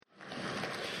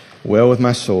Well with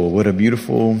my soul. What a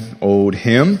beautiful old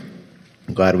hymn.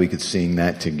 I'm glad we could sing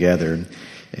that together.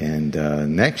 And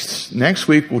next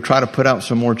week we'll try to put out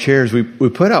some more chairs. We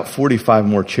put out 45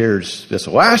 more chairs this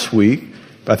last week,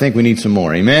 but I think we need some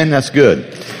more. Amen? That's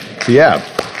good. So yeah,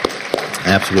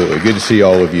 absolutely. Good to see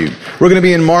all of you. We're going to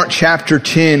be in Mark chapter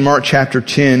 10. Mark chapter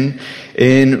 10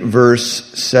 in verse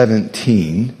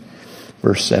 17.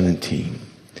 Verse 17.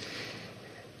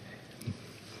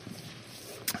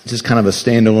 This is kind of a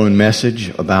standalone message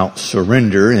about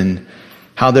surrender and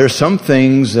how there are some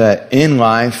things that in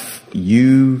life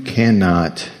you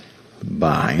cannot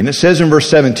buy. And it says in verse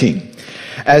 17,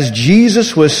 as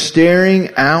Jesus was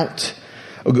starting out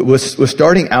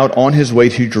on his way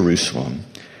to Jerusalem,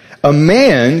 a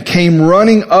man came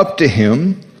running up to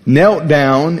him, knelt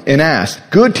down, and asked,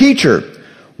 "Good teacher,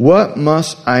 what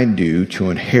must I do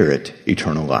to inherit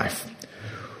eternal life?"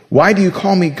 "Why do you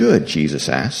call me good?" Jesus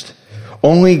asked.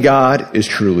 "Only God is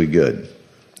truly good.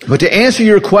 But to answer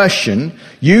your question,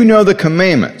 you know the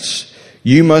commandments.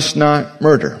 You must not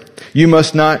murder. You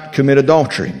must not commit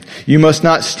adultery. You must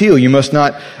not steal. You must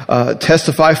not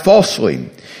testify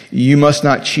falsely. You must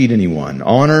not cheat anyone.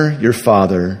 Honor your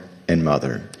father and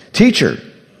mother." "Teacher,"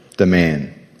 the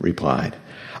man replied,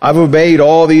 "I've obeyed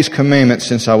all these commandments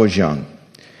since I was young."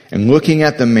 And looking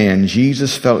at the man,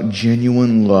 Jesus felt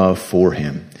genuine love for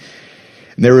him.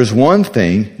 "There is one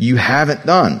thing you haven't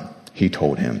done," he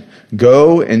told him.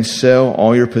 "Go and sell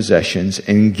all your possessions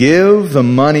and give the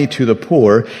money to the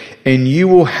poor, and you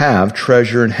will have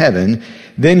treasure in heaven.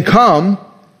 Then come,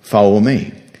 follow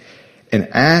me." And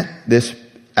at this,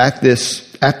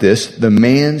 the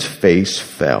man's face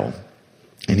fell,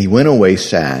 and he went away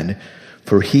sad,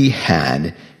 for he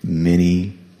had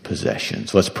many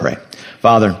possessions. Let's pray.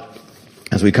 Father,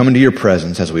 as we come into your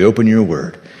presence, as we open your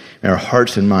word, may our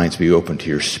hearts and minds be open to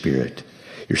your Spirit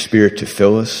to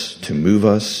fill us, to move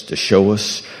us, to show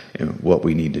us what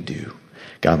we need to do.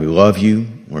 God, we love you.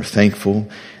 We're thankful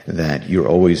that you're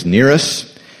always near us,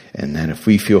 and that if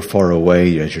we feel far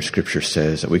away, as your scripture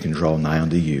says, that we can draw nigh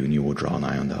unto you, and you will draw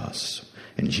nigh unto us.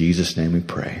 In Jesus' name we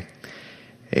pray.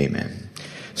 Amen.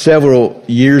 Several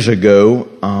years ago,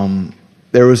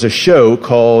 there was a show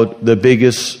called The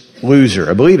Biggest Loser.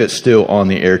 I believe it's still on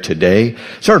the air today.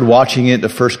 Started watching it the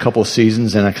first couple of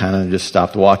seasons, and I kind of just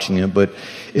stopped watching it. But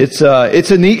it's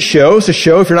a neat show. It's a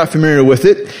show, if you're not familiar with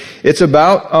it. It's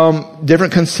about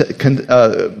different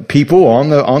people on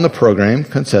the program,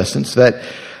 contestants that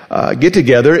get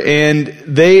together, and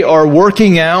they are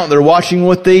working out. They're watching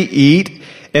what they eat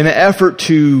in an effort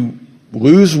to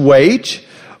lose weight,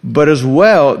 but as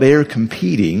well they are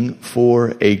competing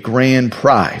for a grand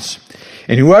prize.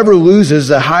 And whoever loses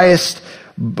the highest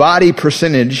body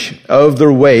percentage of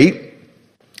their weight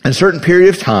in a certain period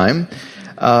of time,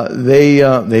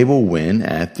 they will win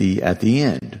at the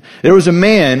end. There was a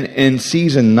man in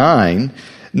season 9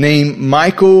 named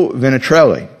Michael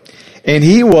Venturelli, and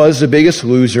he was the biggest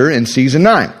loser in season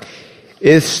 9.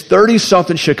 This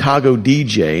 30-something Chicago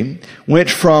DJ went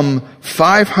from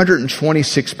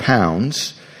 526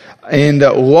 pounds and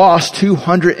lost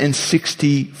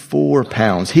 264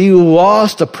 pounds. He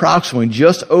lost approximately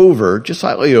just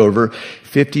slightly over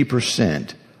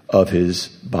 50% of his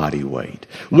body weight.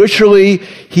 Literally,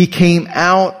 he came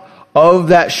out of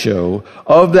that show,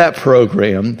 of that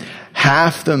program,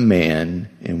 half the man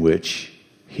in which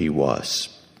he was.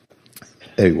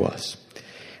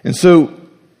 And so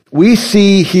we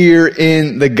see here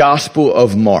in the Gospel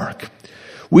of Mark,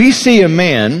 we see a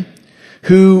man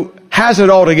who has it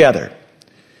all together,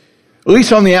 at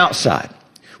least on the outside.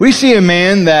 We see a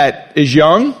man that is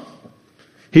young,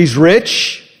 he's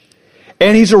rich,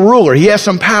 and he's a ruler. He has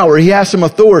some power, he has some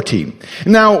authority.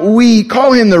 Now, we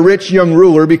call him the rich young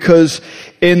ruler because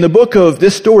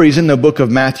this story is in the book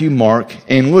of Matthew, Mark,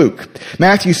 and Luke.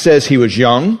 Matthew says he was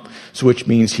young, so which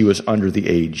means he was under the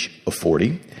age of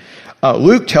 40.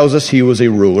 Luke tells us he was a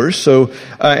ruler. So,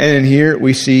 and here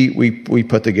we see, we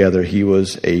put together he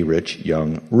was a rich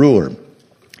young ruler.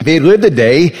 If he had lived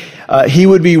today, he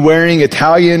would be wearing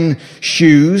Italian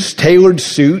shoes, tailored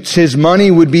suits. His money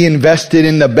would be invested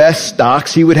in the best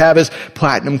stocks. He would have his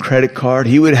platinum credit card.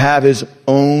 He would have his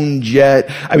own jet.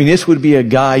 I mean, this would be a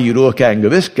guy you'd look at and go,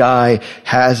 this guy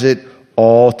has it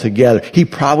all together.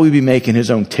 He'd probably be making his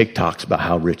own TikToks about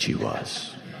how rich he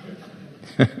was.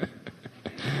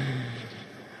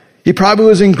 He probably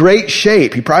was in great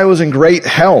shape. He probably was in great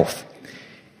health.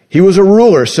 He was a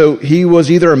ruler, so he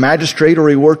was either a magistrate or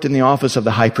he worked in the office of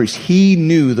the high priest. He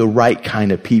knew the right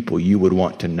kind of people you would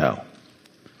want to know.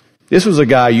 This was a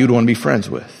guy you'd want to be friends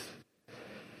with.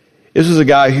 This was a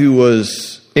guy who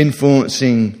was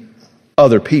influencing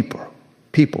other people.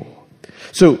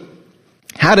 So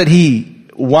how did he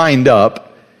wind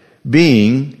up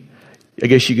being, I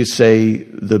guess you could say,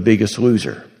 the biggest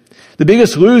loser? The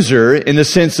biggest loser in the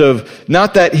sense of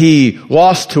not that he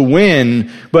lost to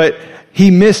win, but he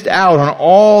missed out on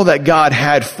all that God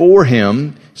had for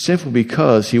him simply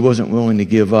because he wasn't willing to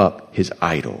give up his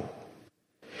idol.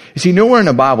 You see, nowhere in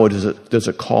the Bible does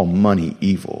it call money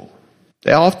evil.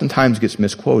 That oftentimes gets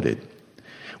misquoted.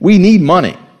 We need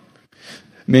money.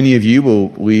 Many of you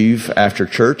will leave after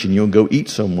church and you'll go eat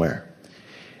somewhere.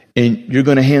 And you're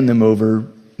going to hand them over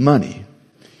money,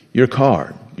 your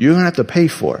card. You're going to have to pay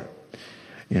for it,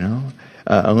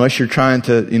 unless you're trying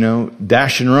to,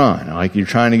 dash and run, like you're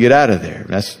trying to get out of there.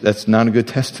 That's not a good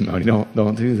testimony.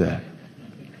 Don't do that.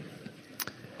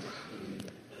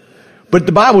 But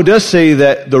the Bible does say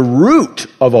that the root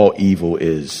of all evil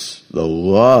is the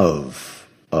love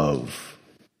of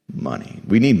money.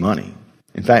 We need money.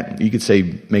 In fact, you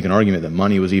could make an argument that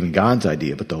money was even God's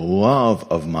idea, but the love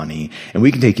of money. And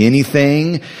we can take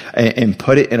anything and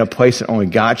put it in a place that only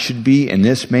God should be. And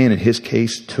this man, in his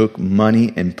case, took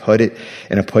money and put it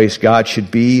in a place God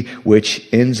should be, which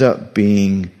ends up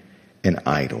being an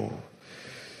idol.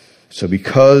 So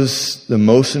because the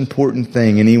most important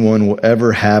thing anyone will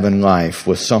ever have in life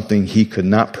was something he could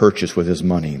not purchase with his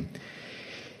money,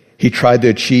 he tried to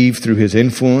achieve through his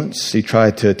influence. He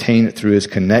tried to attain it through his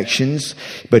connections.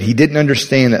 But he didn't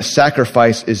understand that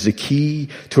sacrifice is the key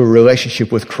to a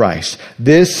relationship with Christ.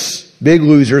 This big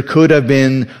loser could have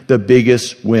been the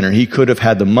biggest winner. He could have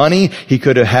had the money. He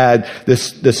could have had the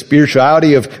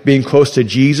spirituality of being close to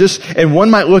Jesus. And one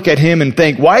might look at him and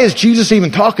think, why is Jesus even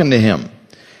talking to him?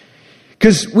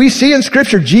 Because we see in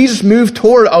Scripture, Jesus moved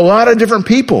toward a lot of different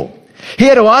people. He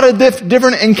had a lot of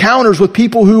different encounters with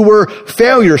people who were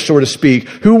failures, so to speak,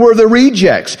 who were the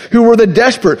rejects, who were the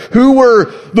desperate, who were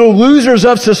the losers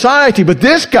of society. But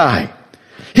this guy,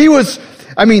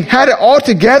 had it all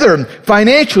together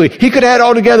financially. He could have had it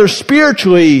all together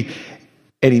spiritually,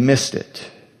 and he missed it.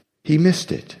 He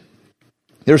missed it.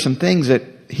 There were some things that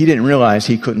he didn't realize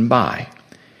he couldn't buy.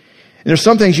 And there's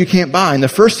some things you can't buy. And the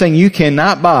first thing you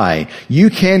cannot buy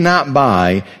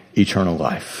eternal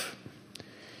life.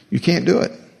 You can't do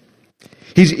it.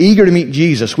 He's eager to meet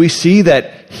Jesus. We see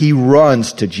that he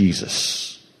runs to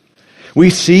Jesus. We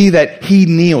see that he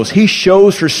kneels. He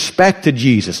shows respect to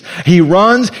Jesus. He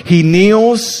runs, he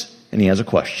kneels, and he has a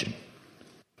question.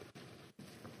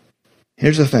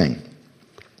 Here's the thing.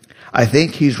 I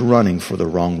think he's running for the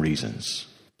wrong reasons.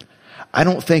 I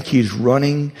don't think he's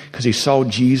running because he saw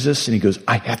Jesus and he goes,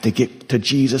 I have to get to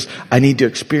Jesus. I need to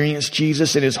experience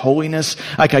Jesus in his holiness.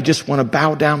 Like I just want to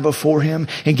bow down before him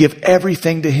and give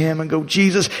everything to him and go,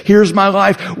 Jesus, here's my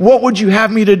life. What would you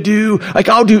have me to do? Like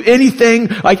I'll do anything.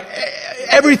 Like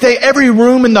everything, every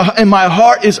room in my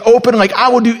heart is open. Like I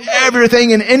will do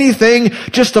everything and anything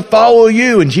just to follow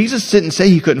you. And Jesus didn't say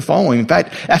he couldn't follow him. In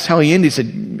fact, that's how he ended. He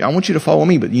said, I want you to follow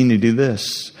me, but you need to do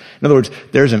this. In other words,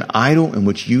 there's an idol in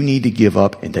which you need to give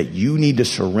up and that you need to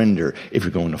surrender if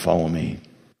you're going to follow me.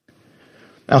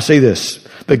 I'll say this.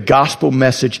 The gospel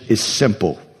message is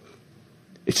simple.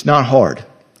 It's not hard.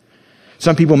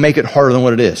 Some people make it harder than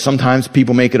what it is. Sometimes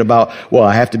people make it about, well,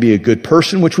 I have to be a good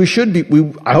person, which we should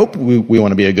be. I hope we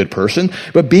want to be a good person.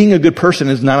 But being a good person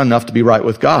is not enough to be right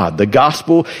with God. The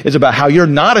gospel is about how you're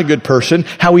not a good person,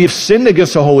 how we have sinned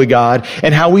against the holy God,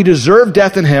 and how we deserve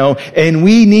death and hell, and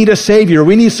we need a Savior.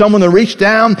 We need someone to reach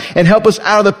down and help us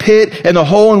out of the pit and the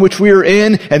hole in which we are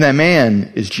in, and that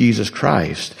man is Jesus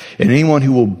Christ. And anyone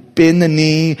who will bend the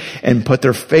knee and put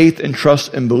their faith and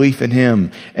trust and belief in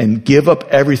him and give up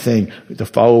everything to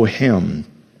follow him,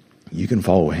 you can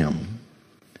follow him.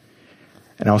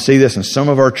 And I'll say this, in some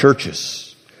of our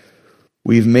churches,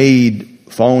 we've made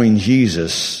following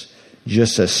Jesus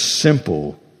just as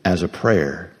simple as a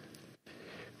prayer.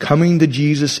 Coming to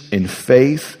Jesus in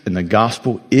faith in the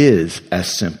gospel is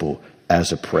as simple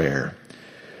as a prayer.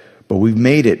 But we've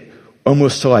made it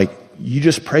almost so like you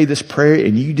just pray this prayer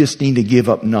and you just need to give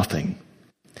up nothing.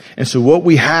 And so what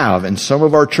we have in some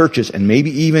of our churches, and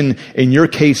maybe even in your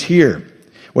case here,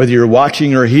 whether you're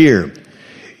watching or here,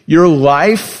 your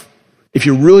life, if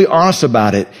you're really honest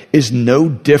about it, is no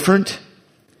different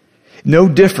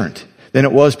than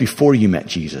it was before you met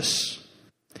Jesus.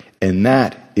 And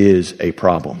that is a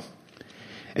problem.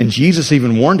 And Jesus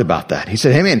even warned about that. He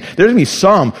said, hey man, there's going to be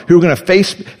some who are going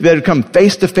to come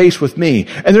face to face with me.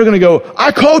 And they're going to go,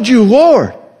 I called you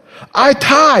Lord. I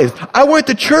tithed. I went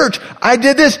to church. I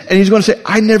did this. And he's going to say,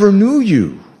 I never knew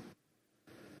you.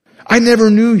 I never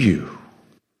knew you.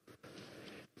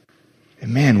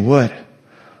 And man, what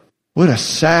a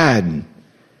sad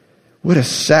What a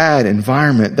sad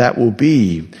environment that will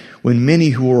be when many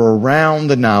who are around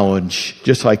the knowledge,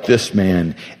 just like this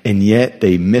man, and yet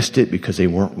they missed it because they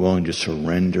weren't willing to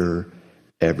surrender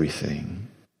everything.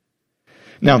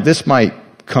 Now, this might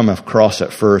come across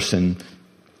at first, and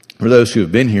for those who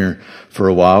have been here for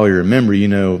a while, you remember,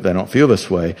 they don't feel this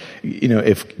way.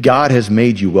 If God has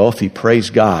made you wealthy,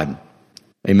 praise God.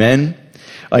 Amen?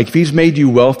 Like if He's made you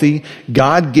wealthy,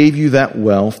 God gave you that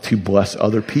wealth to bless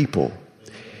other people,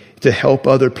 to help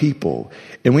other people.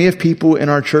 And we have people in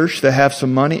our church that have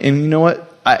some money, and you know what?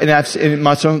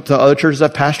 The other churches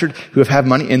I've pastored who have had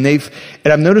money, and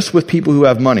I've noticed with people who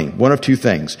have money, one of two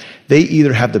things. They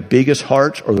either have the biggest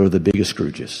hearts or they're the biggest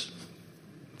Scrooges.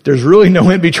 There's really no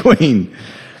in between.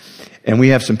 And we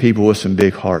have some people with some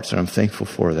big hearts, and I'm thankful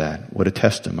for that. What a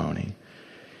testimony.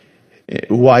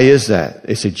 Why is that?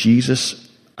 They say, Jesus,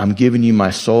 I'm giving you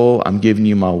my soul. I'm giving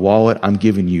you my wallet. I'm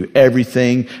giving you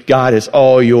everything. God, is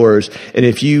all yours. And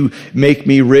if you make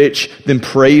me rich, then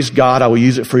praise God. I will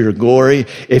use it for your glory.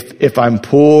 If I'm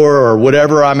poor or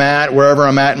whatever I'm at, wherever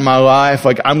I'm at in my life,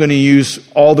 like I'm going to use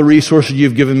all the resources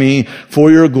you've given me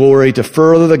for your glory to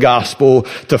further the gospel,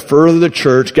 to further the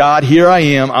church. God, here I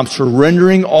am. I'm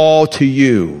surrendering all to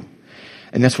you.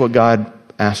 And that's what God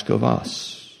asks of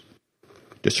us,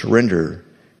 to surrender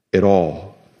it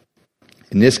all.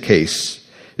 In this case,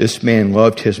 this man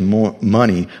loved his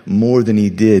money more than he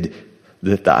did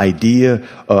the idea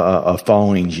of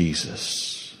following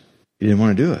Jesus. He didn't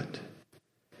want to do it.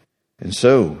 And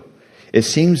so, it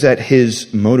seems that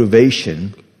his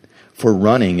motivation for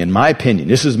running, in my opinion,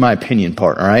 this is my opinion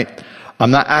part, all right?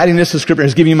 I'm not adding this to Scripture, I'm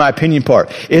just giving you my opinion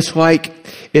part. It's like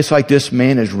this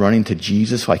man is running to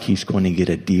Jesus like he's going to get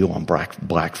a deal on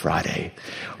Black Friday.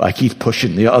 Like he's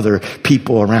pushing the other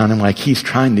people around him like he's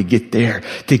trying to get there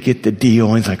to get the deal.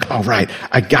 And he's like, all right,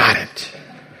 I got it.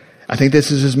 I think this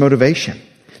is his motivation.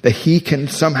 That he can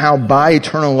somehow buy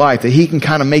eternal life. That he can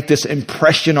kind of make this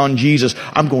impression on Jesus.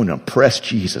 I'm going to impress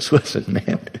Jesus. Listen,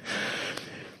 man.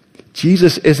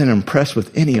 Jesus isn't impressed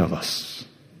with any of us.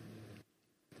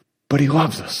 But He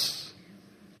loves us.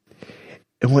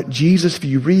 And what Jesus, if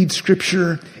you read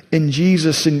Scripture in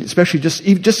Jesus, and especially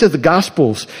just as the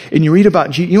Gospels, and you read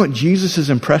about Jesus, you know what Jesus is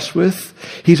impressed with?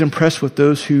 He's impressed with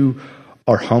those who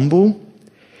are humble,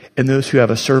 and those who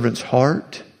have a servant's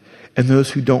heart, and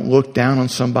those who don't look down on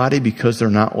somebody because they're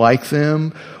not like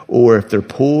them, or if they're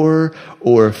poor,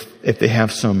 or if they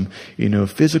have some,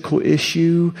 physical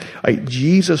issue. Like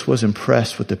Jesus was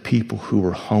impressed with the people who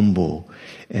were humble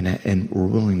and were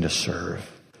willing to serve.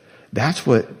 That's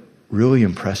what really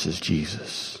impresses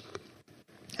Jesus.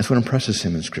 That's what impresses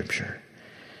Him in Scripture.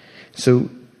 So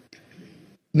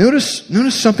notice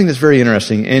something that's very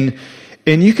interesting, and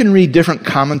you can read different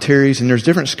commentaries, and there's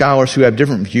different scholars who have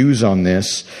different views on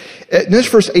this. Notice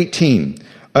verse 18,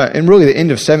 and really the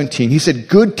end of 17. He said,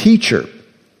 "Good teacher."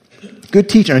 Good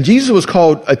teacher. And Jesus was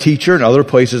called a teacher in other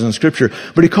places in Scripture,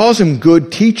 but He calls Him good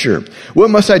teacher. What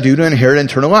must I do to inherit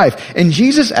eternal life? And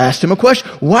Jesus asked him a question.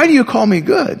 Why do you call me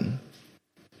good?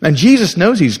 And Jesus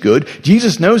knows He's good.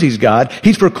 Jesus knows He's God.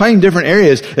 He's proclaimed different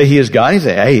areas that He is God. He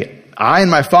said, hey, I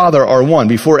and my Father are one.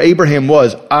 Before Abraham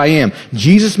was, I am.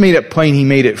 Jesus made it plain. He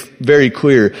made it very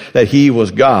clear that He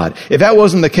was God. If that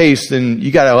wasn't the case, then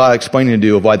you got a lot of explaining to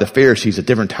do of why the Pharisees at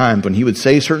different times, when He would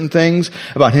say certain things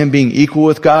about Him being equal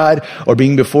with God or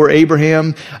being before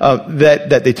Abraham,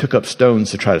 that they took up stones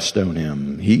to try to stone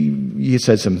Him. He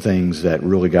said some things that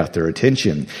really got their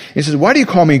attention. He says, why do you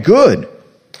call me good?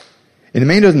 And the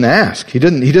man doesn't ask. He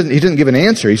doesn't give an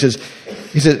answer. He says,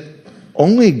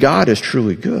 only God is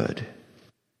truly good.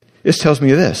 This tells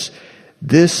me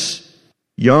this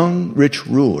young rich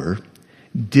ruler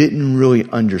didn't really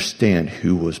understand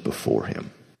who was before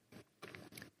him.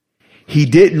 He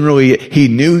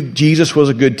knew Jesus was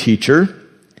a good teacher.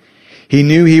 He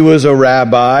knew He was a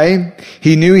rabbi.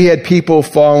 He knew He had people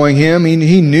following Him.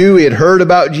 He knew He had heard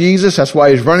about Jesus. That's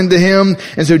why He's running to Him.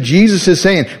 And so Jesus is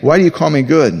saying, why do you call me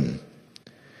good?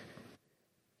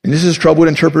 And this has troubled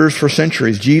interpreters for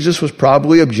centuries. Jesus was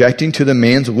probably objecting to the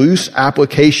man's loose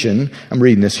application, I'm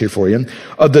reading this here for you,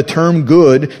 of the term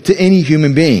good to any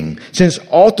human being, since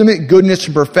ultimate goodness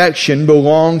and perfection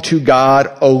belong to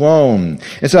God alone.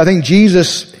 And so I think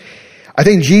Jesus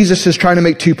is trying to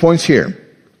make 2 points here.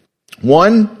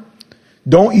 One,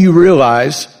 don't you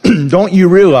realize,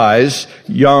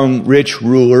 young rich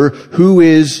ruler, who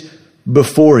is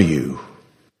before you?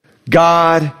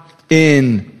 God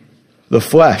in the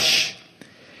flesh.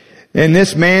 And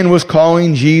this man was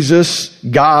calling Jesus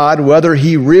God, whether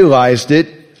he realized it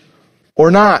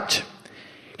or not.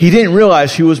 He didn't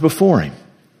realize who was before him.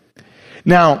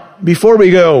 Now, before we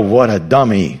go, what a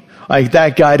dummy. Like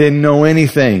that guy didn't know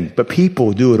anything. But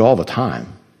people do it all the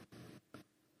time.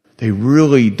 They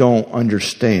really don't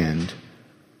understand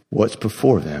what's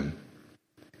before them.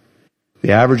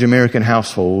 The average American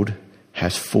household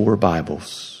has 4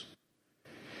 Bibles.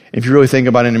 If you really think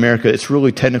about it in America, it's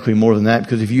really technically more than that,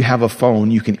 because if you have a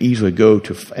phone, you can easily go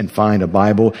to and find a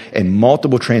Bible and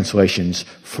multiple translations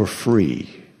for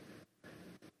free.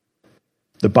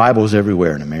 The Bible is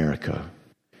everywhere in America.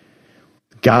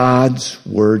 God's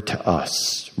word to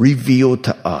us, revealed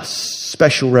to us,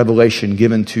 special revelation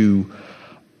given to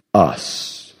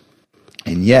us.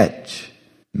 And yet,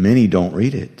 many don't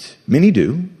read it. Many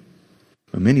do,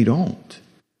 but many don't.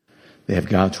 They have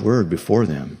God's word before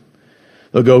them.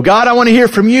 They'll go, God, I want to hear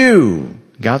from you.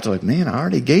 God's like, man, I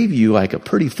already gave you like a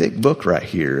pretty thick book right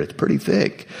here. It's pretty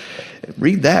thick.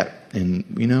 Read that and,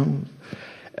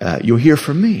 you'll hear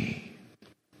from me.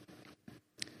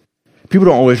 People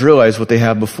don't always realize what they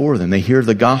have before them. They hear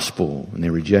the gospel and they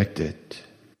reject it.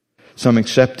 Some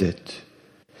accept it.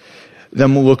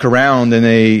 Then we'll look around and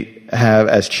they have,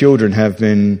 as children, have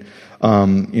been,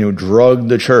 drugged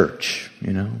to church,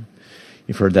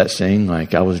 You've heard that saying,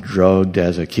 like, I was drugged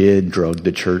as a kid, drugged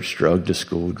to church, drugged to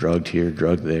school, drugged here,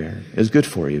 drugged there. It's good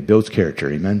for you. It builds character,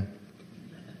 amen?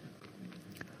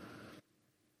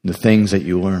 The things that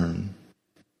you learn,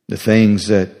 the things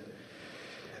that,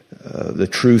 the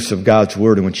truths of God's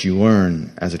word in which you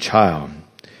learn as a child.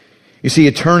 You see,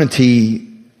 eternity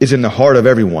is in the heart of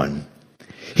everyone.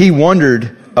 He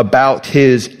wondered about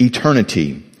his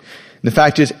eternity. The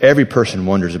fact is, every person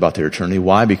wonders about their eternity.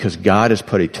 Why? Because God has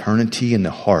put eternity in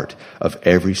the heart of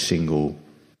every single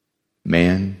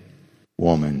man,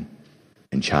 woman,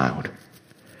 and child.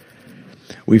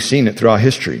 We've seen it throughout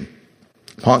history.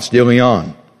 Ponce de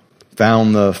Leon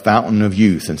found the fountain of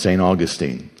youth in St.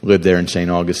 Augustine. Lived there in St.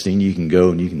 Augustine. You can go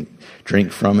and you can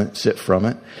drink from it, sip from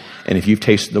it. And if you've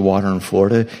tasted the water in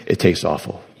Florida, it tastes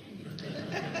awful.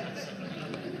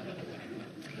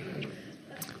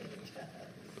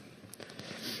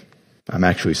 I'm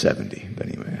actually 70, but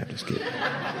anyway, I just kidding.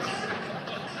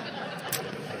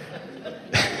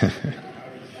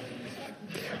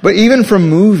 But even from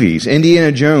movies,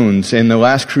 Indiana Jones and The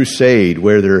Last Crusade,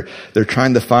 where they're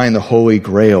trying to find the Holy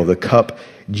Grail, the cup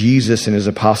Jesus and his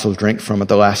apostles drank from at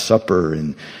the Last Supper,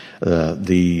 and at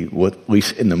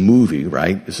least in the movie,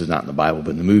 right? This is not in the Bible,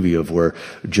 but in the movie of where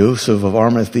Joseph of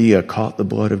Arimathea caught the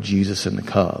blood of Jesus in the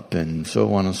cup, and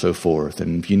so on and so forth.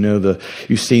 And if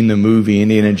you've seen the movie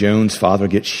Indiana Jones, father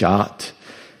gets shot,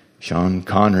 Sean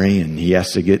Connery, and he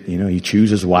has to get, he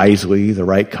chooses wisely the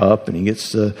right cup, and he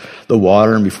gets the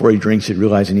water, and before he drinks it,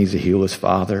 realizes he needs to heal his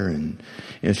father, and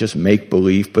it's just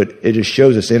make-believe, but it just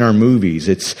shows us in our movies.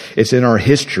 It's in our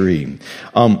history.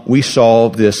 We saw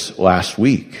this last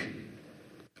week.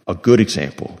 A good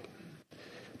example.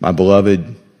 My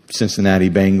beloved Cincinnati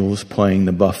Bengals playing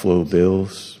the Buffalo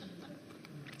Bills.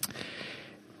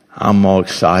 I'm all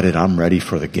excited. I'm ready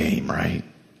for the game, right?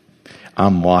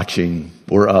 I'm watching.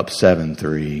 We're up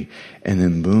 7-3. And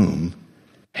then boom,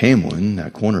 Hamlin,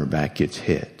 that cornerback, gets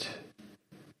hit.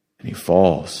 And he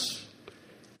falls.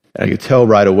 And I could tell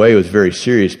right away it was very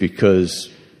serious, because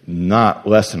not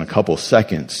less than a couple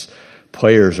seconds,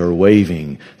 players are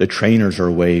waving, the trainers are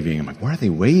waving. I'm like, what are they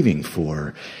waving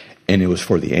for? And it was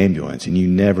for the ambulance. And you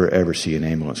never, ever see an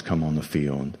ambulance come on the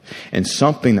field. And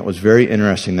something that was very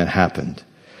interesting that happened,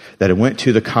 that it went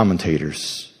to the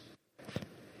commentators,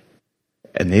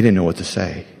 and they didn't know what to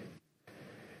say.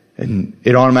 And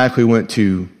it automatically went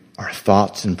to, our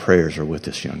thoughts and prayers are with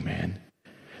this young man.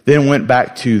 Then went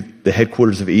back to the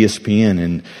headquarters of ESPN,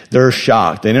 and they're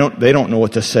shocked. They don't know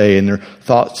what to say, and their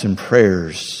thoughts and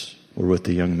prayers were with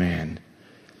the young man.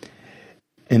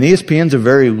 And ESPN's a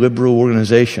very liberal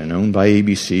organization, owned by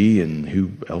ABC, and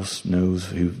who else knows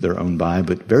who they're owned by,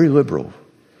 but very liberal.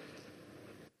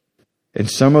 And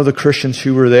some of the Christians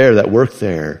who were there, that worked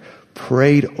there,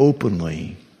 prayed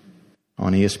openly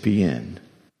on ESPN.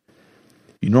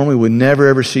 You normally would never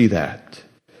ever see that.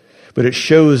 But it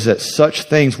shows that such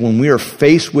things, when we are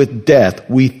faced with death,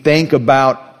 we think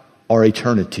about our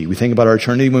eternity. We think about our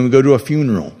eternity when we go to a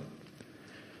funeral.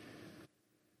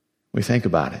 We think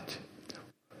about it.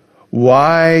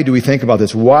 Why do we think about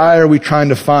this? Why are we trying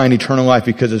to find eternal life?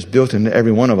 Because it's built into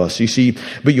every one of us. You see,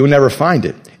 but you'll never find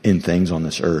it in things on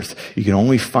this earth. You can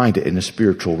only find it in the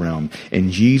spiritual realm.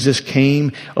 And Jesus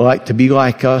came to be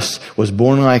like us, was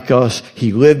born like us,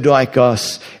 he lived like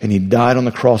us, and he died on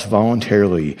the cross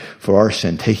voluntarily for our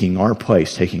sin, taking our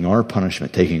place, taking our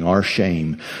punishment, taking our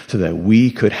shame, so that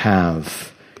we could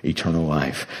have eternal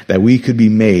life, that we could be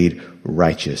made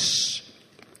righteous.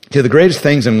 To the greatest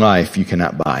things in life you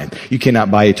cannot buy. You cannot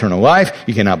buy eternal life.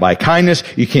 You cannot buy kindness.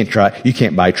 You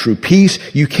can't buy true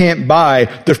peace. You can't buy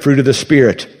the fruit of the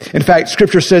Spirit. In fact,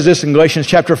 Scripture says this in Galatians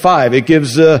chapter 5. It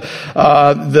gives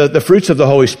the fruits of the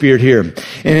Holy Spirit here. And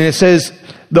it says,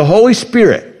 the Holy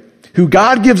Spirit, who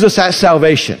God gives us at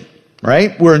salvation,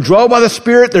 right? We're indwelled by the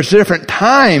Spirit. There's different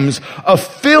times of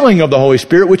filling of the Holy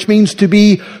Spirit, which means to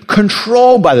be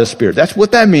controlled by the Spirit. That's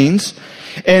what that means.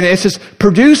 And it says,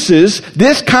 produces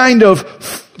this kind of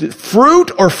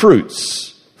fruit or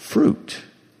fruits. Fruit.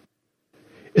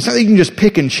 It's not that you can just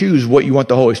pick and choose what you want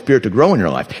the Holy Spirit to grow in your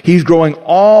life. He's growing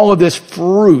all of this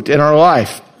fruit in our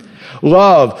life.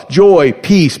 Love, joy,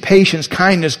 peace, patience,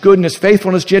 kindness, goodness,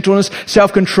 faithfulness, gentleness,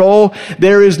 self-control.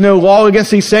 There is no law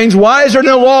against these things. Why is there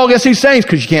no law against these things?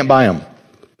 Because you can't buy them.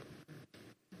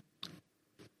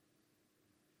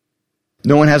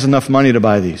 No one has enough money to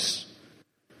buy these.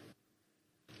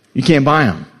 You can't buy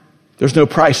them. There's no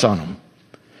price on them.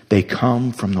 They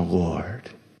come from the Lord.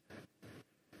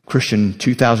 Christian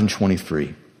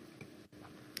 2023.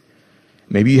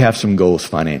 Maybe you have some goals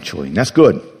financially, and that's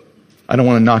good. I don't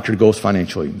want to knock your goals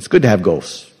financially. It's good to have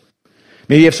goals.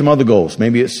 Maybe you have some other goals.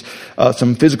 Maybe it's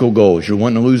some physical goals. You're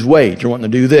wanting to lose weight. You're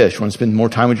wanting to do this. You want to spend more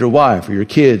time with your wife or your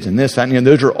kids and this, that, and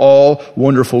those are all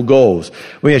wonderful goals.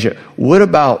 Let me ask you, what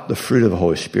about the fruit of the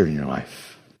Holy Spirit in your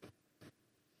life?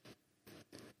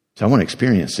 So I want to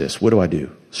experience this. What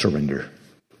do? Surrender.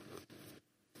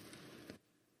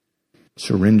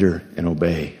 Surrender and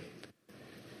obey.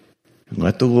 And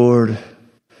let the Lord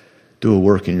do a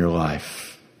work in your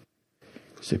life.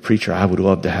 Say, preacher, I would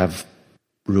love to have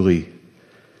really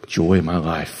joy in my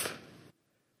life.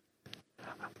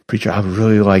 Preacher, I would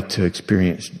really like to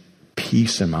experience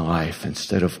peace in my life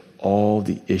instead of all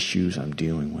the issues I'm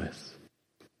dealing with.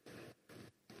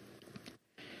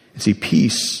 And see,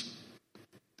 peace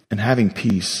and having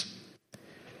peace,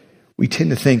 we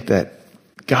tend to think that,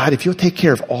 God, if you'll take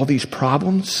care of all these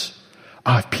problems,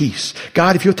 I'll have peace.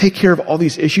 God, if you'll take care of all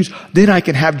these issues, then I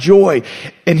can have joy.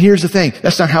 And here's the thing,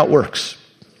 that's not how it works.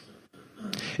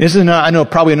 This is, I know,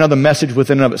 probably another message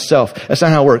within and of itself. That's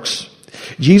not how it works.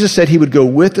 Jesus said He would go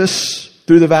with us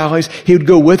through the valleys. He would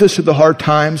go with us through the hard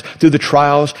times, through the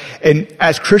trials. And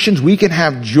as Christians, we can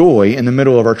have joy in the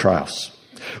middle of our trials.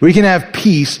 We can have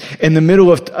peace in the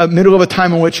middle of a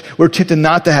time in which we're tempted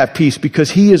not to have peace, because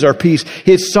He is our peace.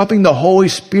 It's something the Holy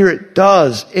Spirit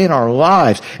does in our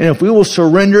lives. And if we will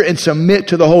surrender and submit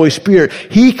to the Holy Spirit,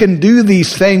 He can do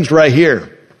these things right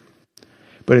here.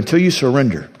 But until you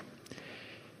surrender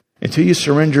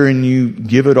and you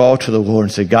give it all to the Lord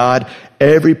and say, God,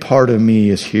 every part of me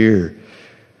is here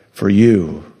for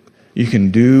you. You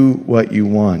can do what you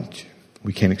want.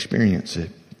 We can't experience it.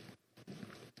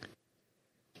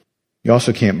 You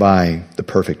also can't buy the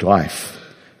perfect life.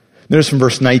 Notice from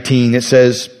verse 19, it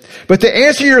says, but to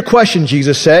answer your question,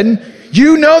 Jesus said,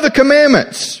 you know the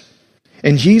commandments.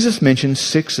 And Jesus mentions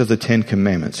 6 of the 10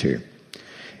 commandments here.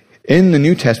 In the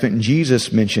New Testament,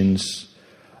 Jesus mentions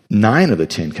 9 of the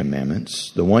 10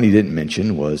 commandments. The one He didn't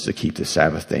mention was to keep the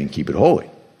Sabbath day and keep it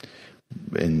holy.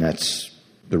 And that's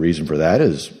the reason for that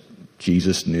is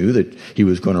Jesus knew that He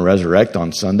was going to resurrect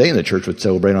on Sunday and the church would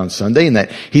celebrate on Sunday, and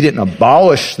that He didn't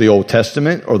abolish the Old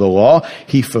Testament or the law.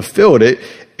 He fulfilled it,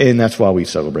 and that's why we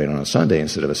celebrate on a Sunday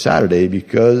instead of a Saturday,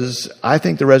 because I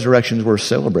think the resurrection's worth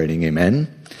celebrating, amen?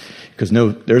 Because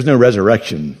there's no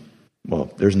resurrection.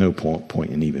 Well, there's no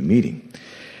point in even meeting.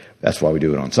 That's why we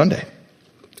do it on Sunday.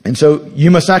 And so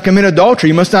you must not commit adultery.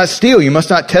 You must not steal. You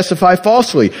must not testify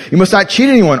falsely. You must not cheat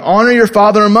anyone. Honor your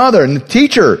father and mother. And the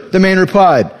teacher, the man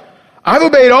replied, I've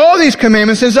obeyed all these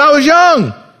commandments since I was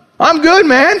young. I'm good,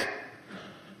 man.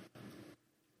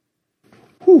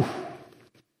 Whew.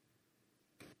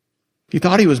 He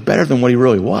thought he was better than what he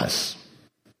really was.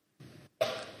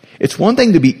 It's one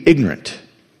thing to be ignorant,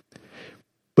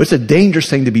 but it's a dangerous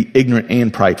thing to be ignorant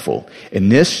and prideful.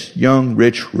 And this young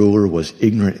rich ruler was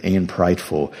ignorant and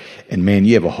prideful. And man,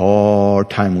 you have a hard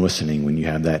time listening when you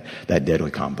have that deadly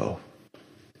combo.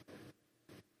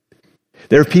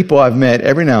 There are people I've met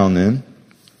every now and then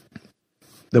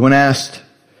that when asked,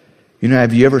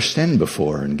 have you ever sinned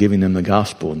before, and giving them the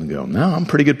gospel, and they go, no, I'm a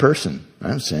pretty good person. I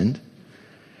haven't sinned.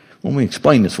 Well, let me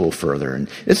explain this a little further. And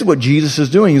this is what Jesus is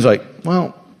doing. He's like,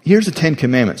 well, here's the 10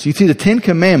 commandments. You see, the 10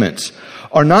 commandments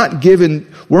weren't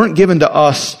given to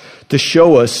us to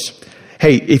show us,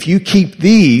 hey, if you keep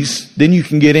these, then you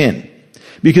can get in.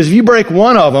 Because if you break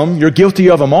one of them, you're guilty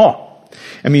of them all.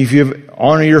 I mean, if you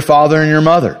honor your father and your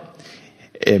mother,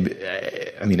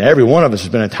 every one of us has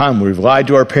been a time where we've lied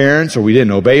to our parents or we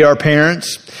didn't obey our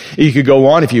parents. You could go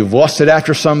on if you've lusted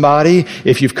after somebody,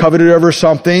 if you've coveted over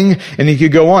something, and you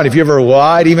could go on. If you ever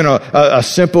lied, even a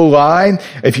simple lie,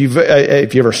 if you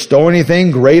ever stole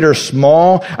anything, great or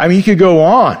small, you could go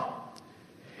on.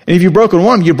 And if you've broken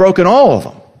one, you've broken all of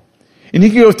them. And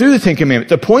you can go through the Ten Commandments.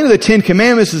 The point of the Ten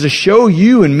Commandments is to show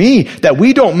you and me that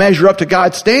we don't measure up to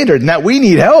God's standard and that we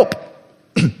need help.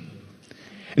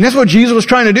 And that's what Jesus was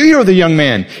trying to do here with the young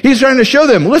man. He's trying to show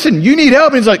them, listen, you need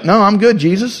help. And he's like, no, I'm good,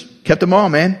 Jesus. Kept them all,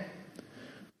 man.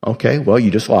 Okay, well,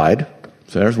 you just lied.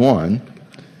 So there's one.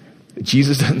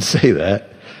 Jesus doesn't say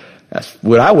that. That's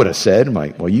what I would have said. I'm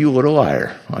like, well, you little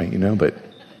liar. But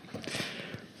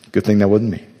good thing that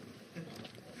wasn't me.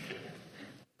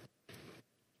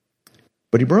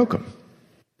 But he broke them.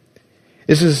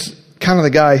 This is kind of the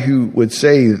guy who would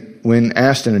say, when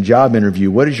asked in a job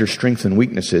interview, what is your strengths and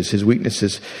weaknesses? His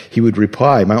weaknesses, he would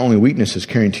reply, my only weakness is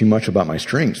caring too much about my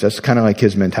strengths. That's kind of like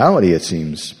his mentality, it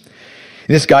seems.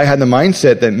 And this guy had the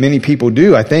mindset that many people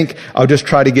do. I think I'll just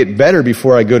try to get better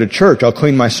before I go to church. I'll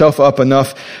clean myself up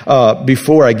enough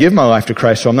before I give my life to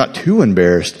Christ so I'm not too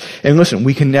embarrassed. And listen,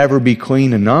 we can never be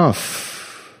clean enough.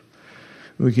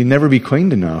 We can never be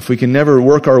cleaned enough. We can never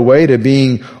work our way to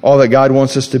being all that God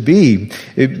wants us to be.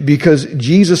 Because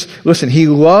Jesus, listen, He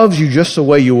loves you just the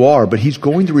way you are, but He's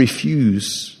going to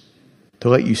refuse to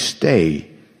let you stay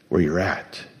where you're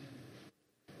at.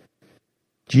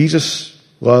 Jesus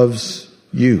loves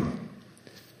you.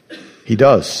 He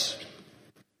does.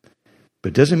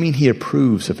 But it doesn't mean He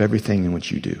approves of everything in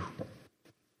which you do.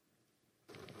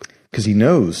 Because He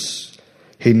knows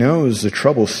the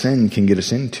trouble sin can get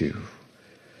us into.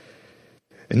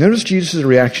 And notice Jesus'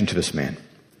 reaction to this man.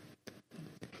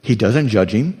 He doesn't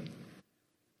judge him.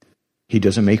 He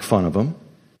doesn't make fun of him.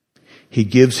 He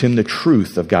gives him the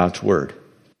truth of God's word.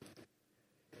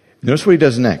 Notice what he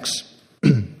does next.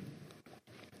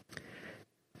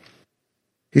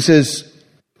 He says,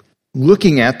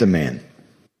 looking at the man,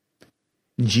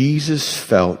 Jesus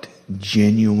felt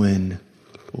genuine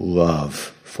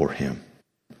love for him.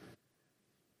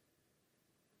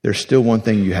 There's still one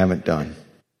thing you haven't done.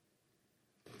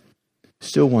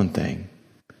 Still one thing.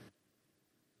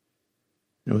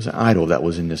 There was an idol that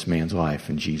was in this man's life,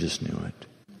 and Jesus knew it.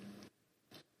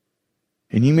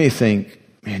 And you may think,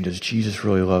 man, does Jesus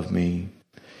really love me?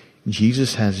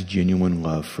 Jesus has genuine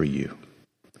love for you.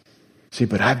 See,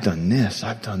 but I've done this,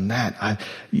 I've done that.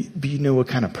 You know what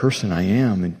kind of person I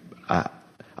am. And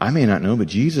I may not know, but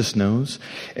Jesus knows.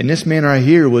 And this man right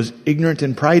here was ignorant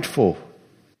and prideful.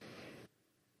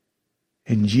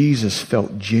 And Jesus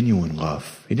felt genuine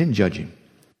love. He didn't judge him.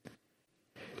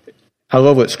 I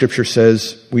love what Scripture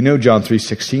says. We know John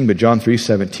 3:16, but John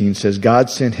 3:17 says, God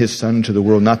sent His Son into the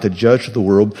world not to judge the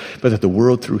world, but that the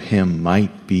world through Him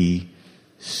might be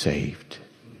saved.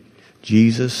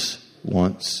 Jesus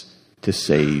wants to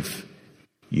save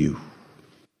you.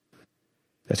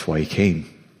 That's why He came.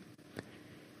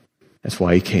 That's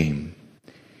why He came.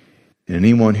 And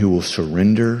anyone who will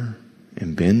surrender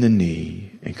and bend the knee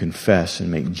and confess and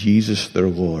make Jesus their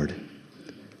Lord,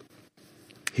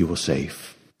 He will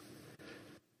save.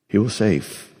 He will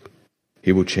save.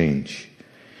 He will change.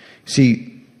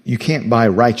 See, you can't buy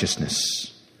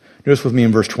righteousness. Notice with me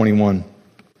in verse 21.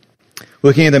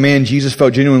 Looking at the man, Jesus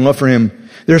felt genuine love for him.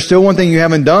 There's still one thing you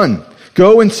haven't done.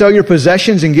 Go and sell your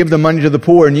possessions and give the money to the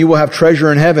poor, and you will have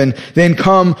treasure in heaven. Then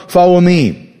come, follow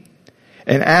me.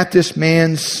 And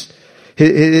the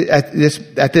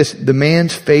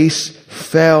man's face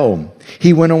fell.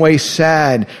 He went away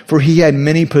sad, for he had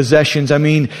many possessions.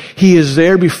 He is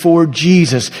there before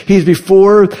Jesus. He's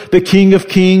before the King of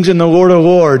Kings and the Lord of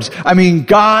Lords.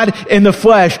 God in the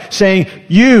flesh saying,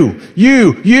 you.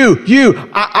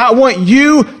 I want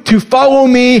you to follow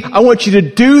me. I want you to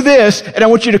do this, and I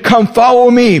want you to come follow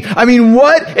me.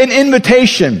 What an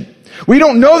invitation. We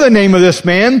don't know the name of this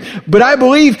man, but I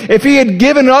believe if he had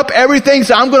given up everything,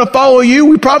 so I'm going to follow you,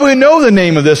 we probably know the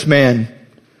name of this man.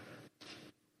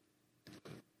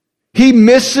 He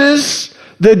misses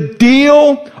the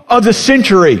deal of the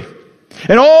century.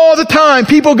 And all the time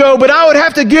people go, but I would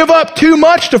have to give up too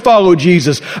much to follow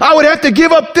Jesus. I would have to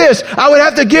give up this. I would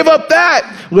have to give up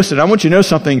that. Listen, I want you to know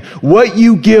something. What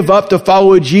you give up to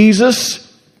follow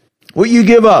Jesus, what you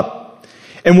give up,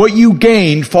 and what you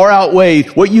gain far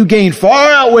outweighs what you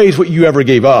ever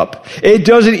gave up. It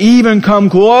doesn't even come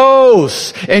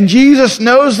close. And Jesus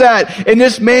knows that. And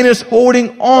this man is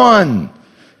holding on.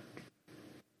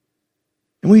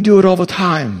 And we do it all the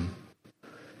time.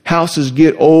 Houses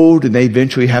get old and they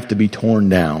eventually have to be torn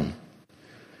down.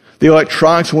 The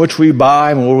electronics in which we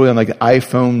buy, when we're on like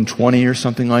iPhone 20 or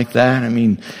something like that. I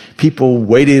mean, people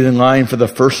waited in line for the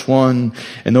first one,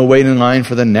 and they'll wait in line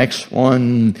for the next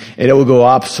one, and it will go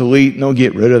obsolete, and they'll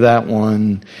get rid of that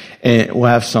one, and we'll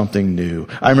have something new.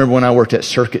 I remember when I worked at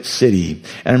Circuit City,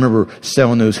 and I remember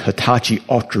selling those Hitachi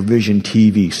Ultravision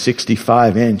TV,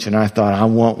 65-inch, and I thought, I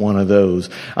want one of those.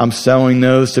 I'm selling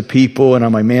those to people, and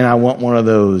I'm like, man, I want one of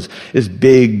those. This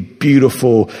big,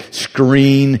 beautiful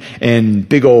screen and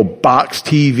big old box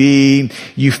TV.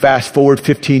 You fast forward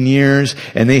 15 years,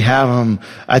 and they have them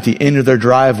at the end of their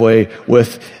driveway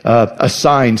with a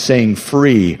sign saying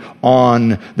free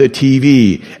on the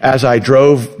TV. As I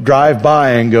drive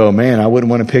by and go, man, I wouldn't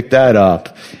want to pick that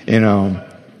up. You know,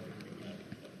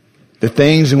 the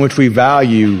things in which we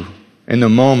value in the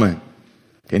moment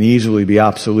can easily be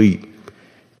obsolete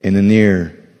in the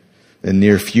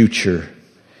near future.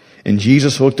 And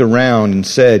Jesus looked around and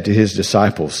said to his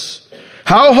disciples,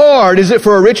 how hard is it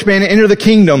for a rich man to enter the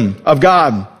kingdom of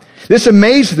God? This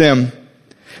amazed them.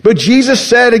 But Jesus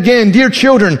said again, dear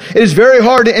children, it is very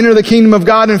hard to enter the kingdom of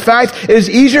God. In fact, it is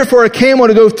easier for a camel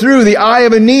to go through the eye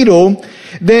of a needle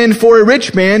than for a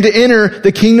rich man to enter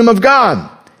the kingdom of God.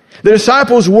 The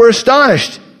disciples were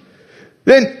astonished.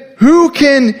 Then who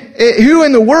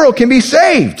in the world can be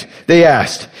saved? They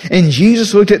asked. And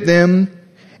Jesus looked at them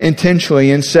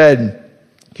intentionally and said,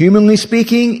 humanly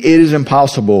speaking, it is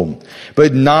impossible,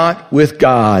 but not with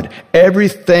God.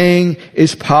 Everything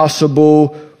is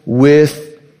possible with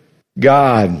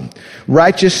God.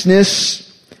 Righteousness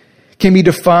can be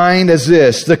defined as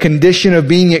this: the condition of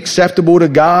being acceptable to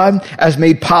God as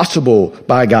made possible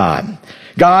by God.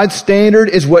 God's standard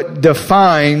is what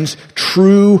defines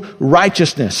true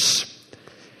righteousness.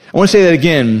 I want to say that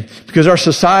again because our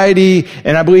society,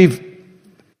 and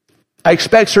I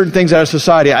expect certain things out of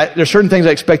society. There's certain things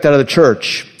I expect out of the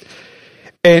church.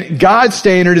 And God's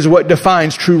standard is what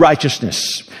defines true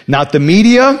righteousness. Not the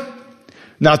media,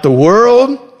 not the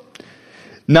world,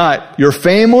 not your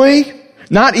family,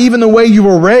 not even the way you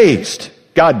were raised.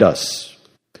 God does.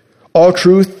 All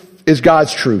truth is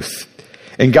God's truth.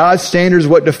 And God's standard is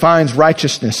what defines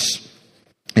righteousness.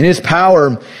 And His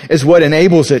power is what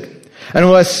enables it. And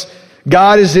unless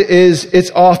God is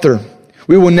its author,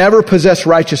 we will never possess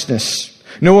righteousness.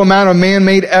 No amount of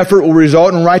man-made effort will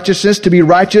result in righteousness. To be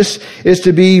righteous is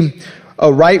to be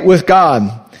right with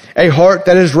God. A heart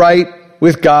that is right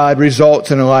with God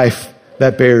results in a life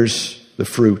that bears the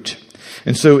fruit.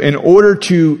 And so in order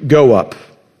to go up,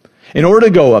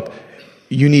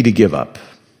 you need to give up.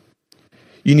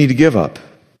 You need to give up.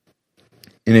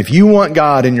 And if you want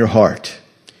God in your heart,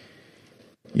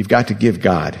 you've got to give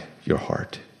God your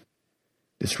heart.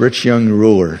 This rich young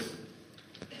ruler,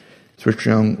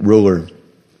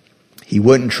 he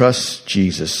wouldn't trust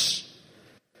Jesus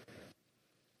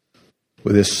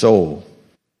with his soul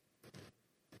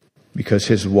because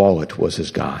his wallet was his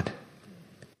God.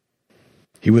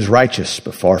 He was righteous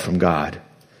but far from God.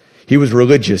 He was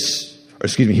religious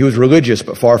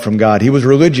but far from God. He was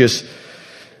religious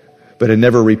but had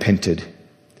never repented.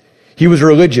 He was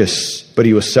religious but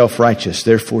he was self-righteous.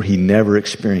 Therefore, he never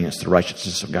experienced the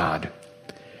righteousness of God.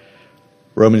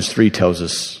 Romans 3 tells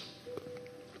us,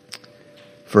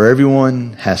 for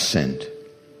everyone has sinned,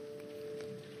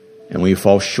 and we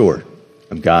fall short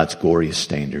of God's glorious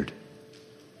standard.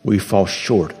 We fall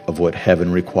short of what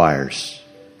heaven requires.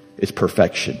 It's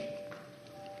perfection.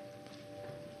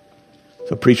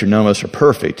 So, preacher, none of us are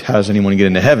perfect. How does anyone get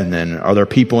into heaven then? Are there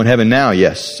people in heaven now?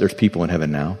 Yes, there's people in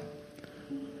heaven now.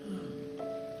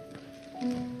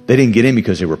 They didn't get in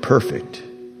because they were perfect.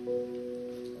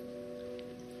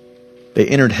 They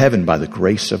entered heaven by the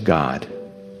grace of God.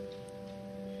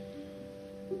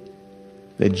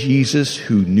 That Jesus,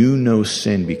 who knew no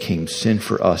sin, became sin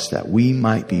for us, that we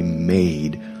might be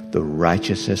made the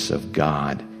righteousness of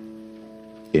God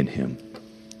in Him.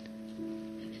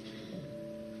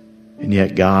 And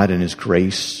yet God, in His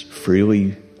grace,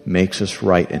 freely makes us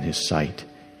right in His sight.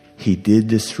 He did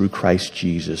this through Christ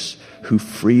Jesus, who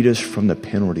freed us from the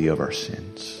penalty of our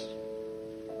sins.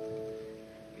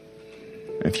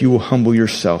 If you will humble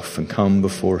yourself and come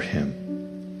before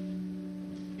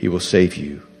Him, He will save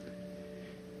you.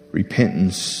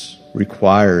 Repentance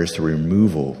requires the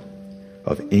removal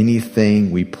of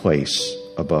anything we place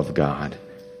above God.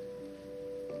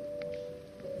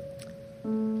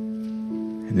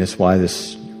 And that's why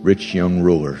this rich young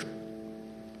ruler,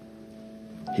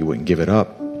 he wouldn't give it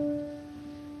up.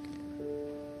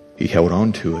 He held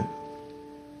on to it.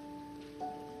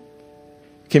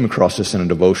 Came across this in a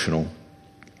devotional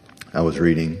I was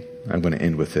reading. I'm going to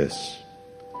end with this.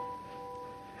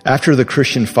 After the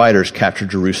Christian fighters captured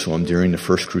Jerusalem during the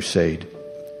First Crusade,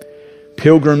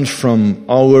 pilgrims from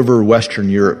all over Western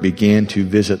Europe began to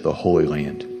visit the Holy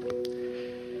Land.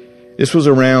 This was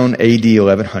around AD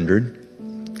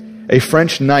 1100. A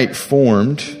French knight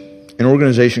formed an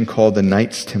organization called the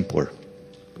Knights Templar.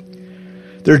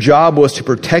 Their job was to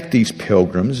protect these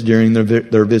pilgrims during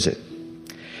their visit.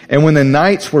 And when the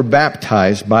knights were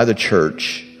baptized by the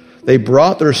church, they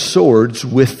brought their swords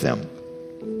with them.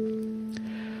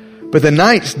 But the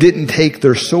knights didn't take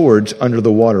their swords under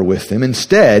the water with them.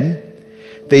 Instead,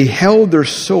 they held their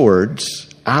swords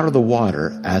out of the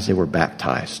water as they were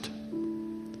baptized.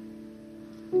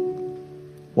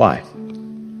 Why?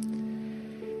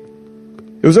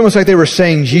 It was almost like they were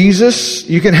saying, Jesus,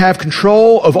 you can have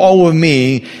control of all of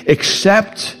me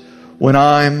except when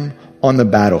I'm on the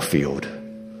battlefield.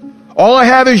 All I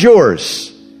have is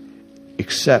yours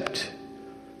except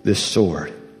this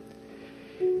sword.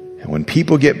 And when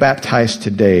people get baptized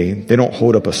today, they don't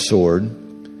hold up a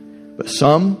sword, but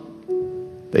some,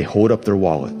 they hold up their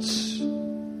wallets.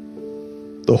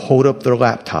 They'll hold up their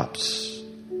laptops.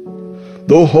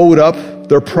 They'll hold up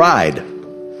their pride.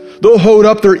 They'll hold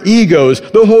up their egos.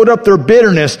 They'll hold up their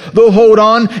bitterness. They'll hold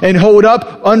on and hold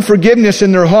up unforgiveness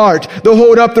in their heart. They'll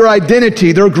hold up their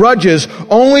identity, their grudges.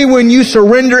 Only when you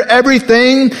surrender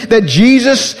everything that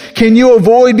Jesus can you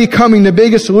avoid becoming the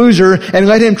biggest loser and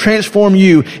let Him transform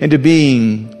you into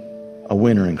being a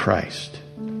winner in Christ.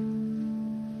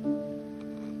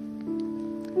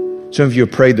 Some of you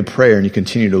have prayed the prayer and you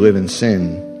continue to live in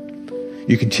sin.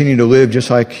 You continue to live just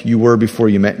like you were before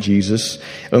you met Jesus.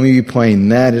 Let me be plain,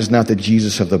 that is not the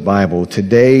Jesus of the Bible.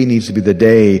 Today needs to be the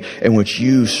day in which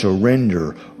you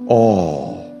surrender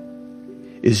all.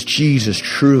 Is Jesus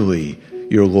truly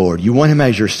your Lord? You want Him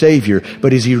as your Savior,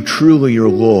 but is He truly your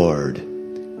Lord?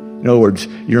 In other words,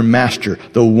 your Master,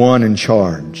 the one in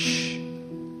charge.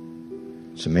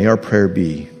 So may our prayer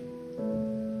be,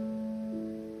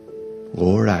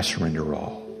 Lord, I surrender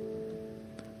all.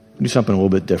 We'll do something a little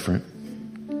bit different.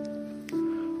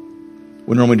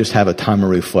 We normally just have a time of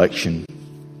reflection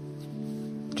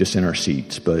just in our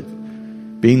seats, but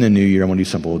being the new year, I'm going to do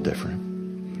something a little different.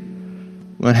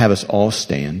 I'm going to have us all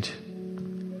stand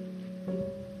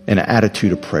in an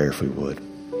attitude of prayer, if we would.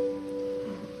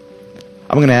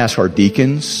 I'm going to ask our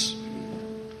deacons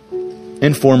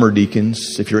and former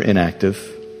deacons, if you're inactive,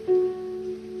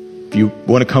 if you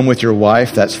want to come with your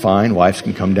wife, that's fine. Wives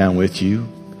can come down with you.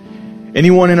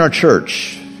 Anyone in our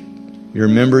church, you're a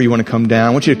member, you want to come down, I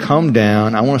want you to come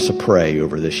down. I want us to pray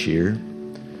over this year. Go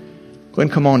ahead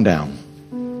and come on down.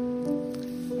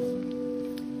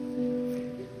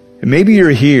 And maybe you're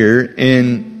here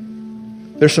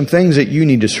and there's some things that you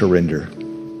need to surrender.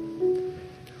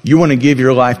 You want to give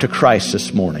your life to Christ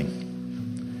this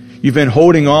morning. You've been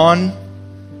holding on,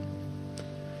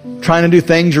 trying to do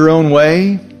things your own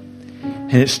way,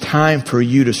 and it's time for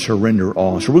you to surrender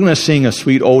all. So we're going to sing a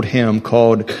sweet old hymn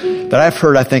called, that I've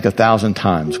heard I think 1,000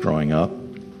 times growing up,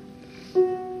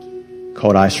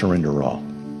 called I Surrender All.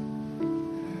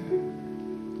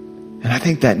 And I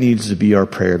think that needs to be our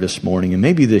prayer this morning and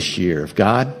maybe this year. Of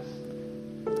God,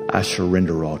 I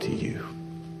surrender all to you.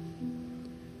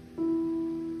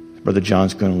 Brother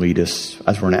John's going to lead us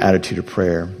as we're in an attitude of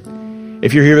prayer.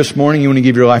 If you're here this morning, you want to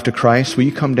give your life to Christ, will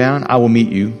you come down? I will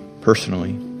meet you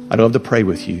personally. I'd love to pray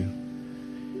with you.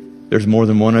 There's more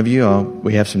than one of you.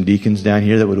 We have some deacons down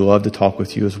here that would love to talk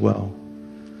with you as well.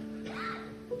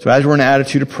 So as we're in an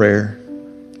attitude of prayer,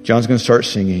 John's going to start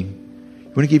singing.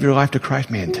 You want to give your life to Christ?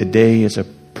 Man, today is a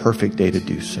perfect day to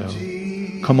do so.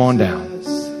 Come on down.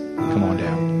 Come on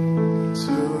down.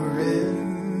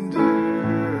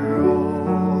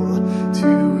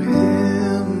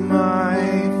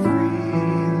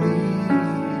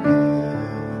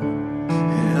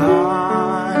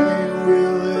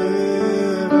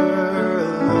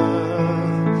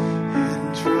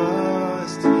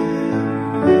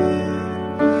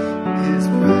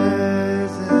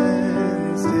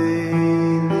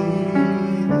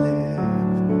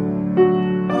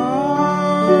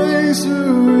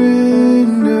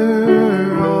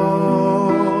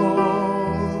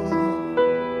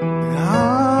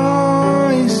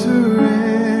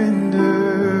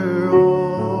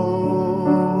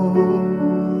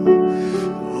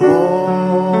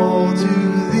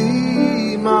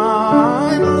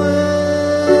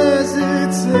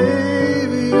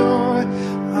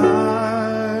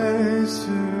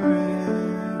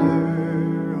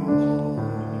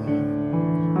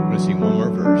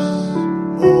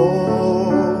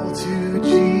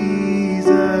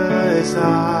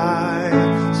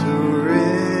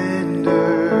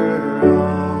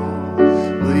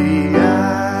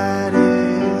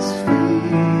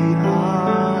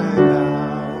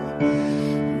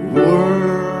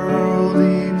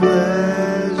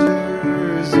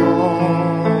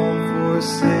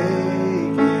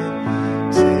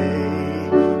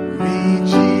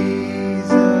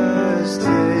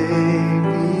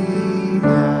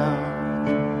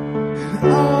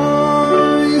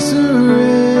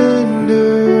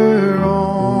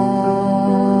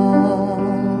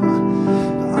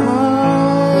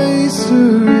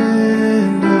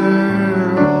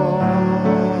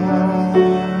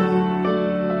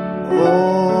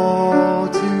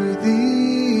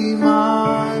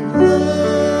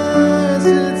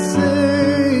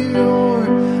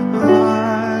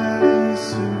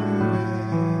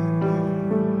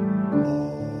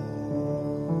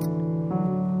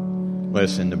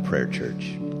 in prayer,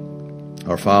 church.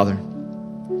 Our Father,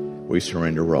 we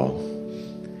surrender all.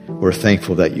 We're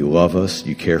thankful that you love us,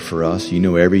 you care for us, you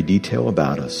know every detail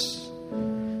about us.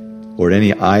 Lord,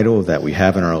 any idol that we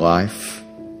have in our life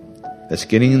that's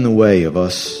getting in the way of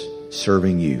us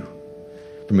serving you,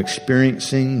 from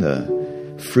experiencing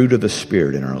the fruit of the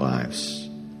Spirit in our lives,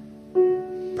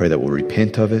 pray that we'll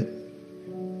repent of it,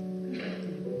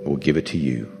 we'll give it to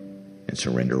you, and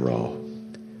surrender all.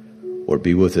 Lord,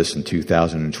 be with us in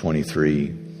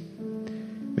 2023.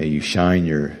 May you shine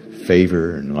your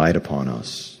favor and light upon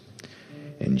us.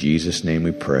 In Jesus' name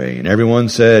we pray. And everyone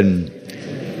said,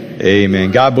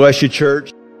 Amen. God bless you,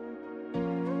 church.